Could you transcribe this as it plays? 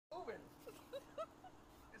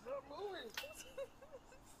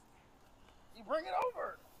You bring it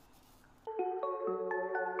over.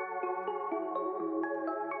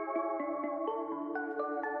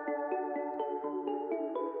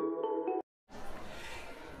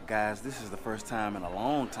 Guys, this is the first time in a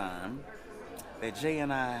long time that Jay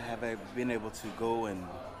and I have been able to go and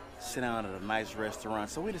sit down at a nice restaurant.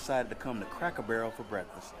 So we decided to come to Cracker Barrel for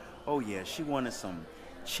breakfast. Oh yeah, she wanted some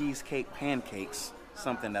cheesecake pancakes,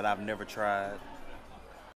 something that I've never tried.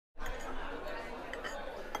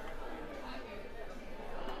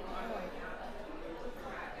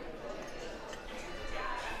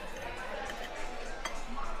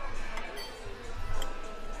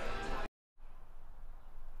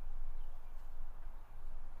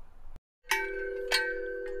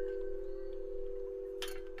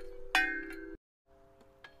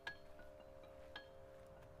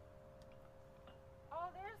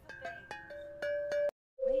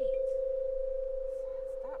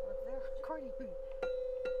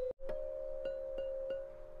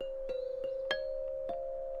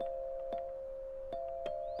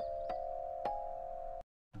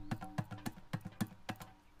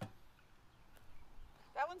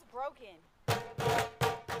 That one's broken. I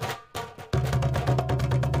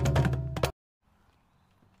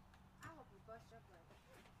hope you bust your butt.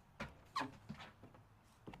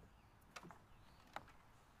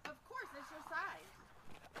 Of course, it's your size.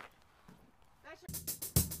 That's your...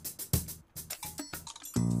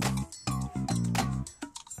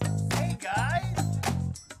 Hey guys!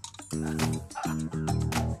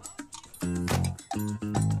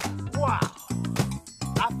 Wow!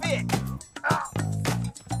 I fit!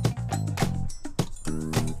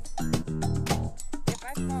 If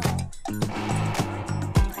I fall...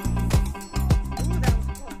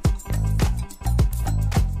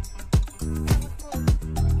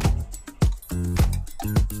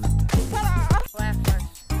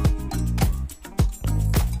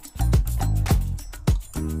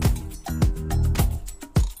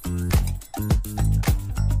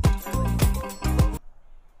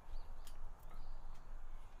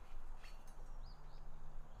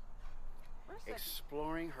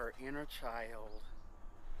 Exploring her inner child.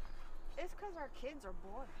 It's because our kids are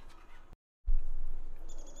bored.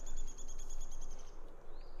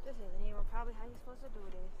 This isn't even probably how you're supposed to do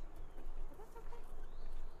this. But that's okay.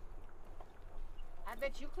 I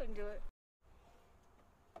bet you couldn't do it.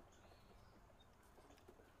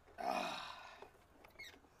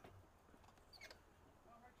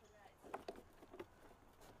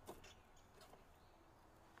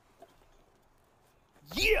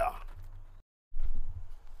 Yeah!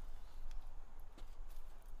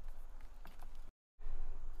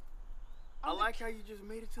 I like how you just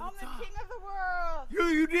made it to the top. I'm the king of the world.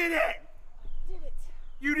 You did it! Did it.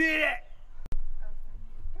 You did it!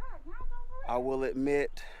 God, now it's over. I will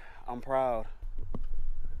admit, I'm proud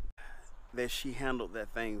that she handled that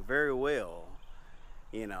thing very well.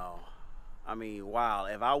 You know, I mean, wow,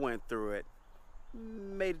 if I went through it,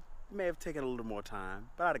 may have taken a little more time,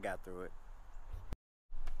 but I'd have got through it.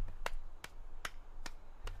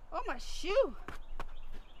 Oh, my shoe.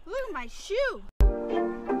 Look at my shoe.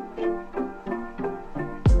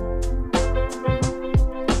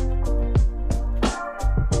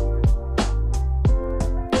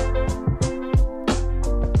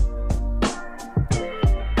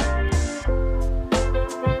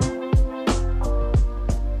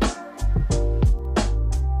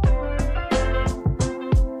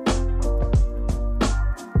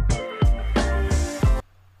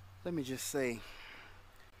 Let me just say,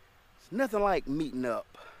 it's nothing like meeting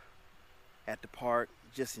up at the park,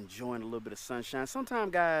 just enjoying a little bit of sunshine.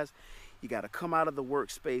 Sometimes, guys, you got to come out of the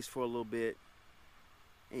workspace for a little bit,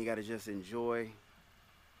 and you got to just enjoy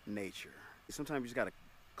nature. Sometimes you just got to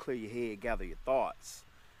clear your head, gather your thoughts,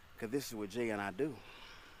 because this is what Jay and I do.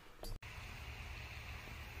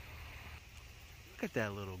 Look at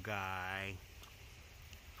that little guy.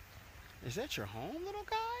 Is that your home, little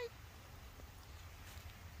guy?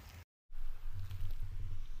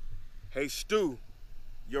 Hey, Stu,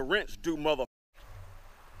 your rent's due, mother.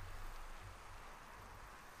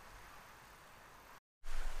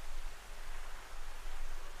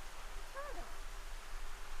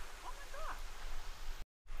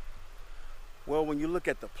 Well, when you look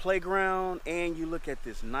at the playground and you look at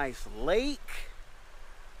this nice lake,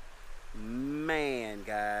 man,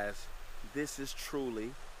 guys, this is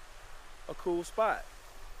truly a cool spot.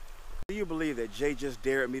 Do you believe that Jay just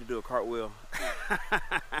dared me to do a cartwheel?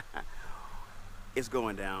 It's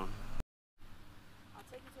going down. I'll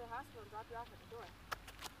take you to the hospital and drop you off at the door.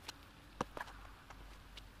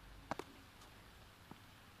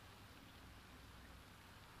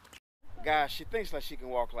 Guys, she thinks like she can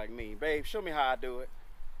walk like me. Babe, show me how I do it.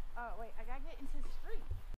 Oh, wait, I gotta get into the street.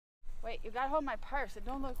 Wait, you gotta hold my purse. It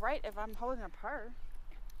don't look right if I'm holding a purse.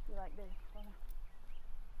 Be like this. Hold on.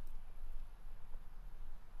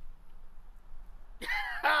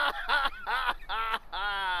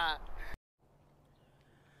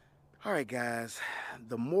 All right, guys,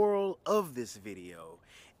 the moral of this video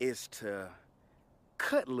is to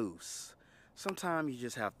cut loose. Sometimes you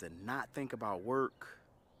just have to not think about work.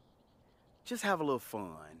 Just have a little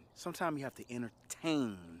fun. Sometimes you have to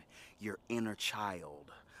entertain your inner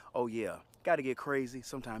child. Oh yeah, gotta get crazy.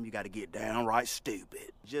 Sometimes you gotta get downright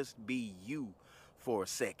stupid. Just be you for a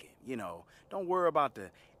second, you know. Don't worry about the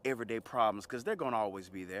everyday problems, because they're gonna always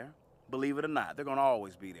be there. Believe it or not, they're gonna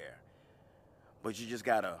always be there. But you just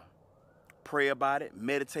gotta pray about it,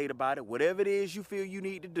 meditate about it, whatever it is you feel you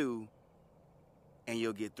need to do, and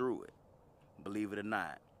you'll get through it. Believe it or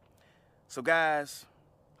not. So guys,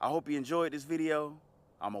 I hope you enjoyed this video.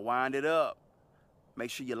 I'm gonna wind it up. Make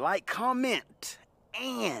sure you like, comment,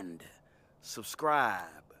 and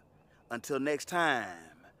subscribe. Until next time.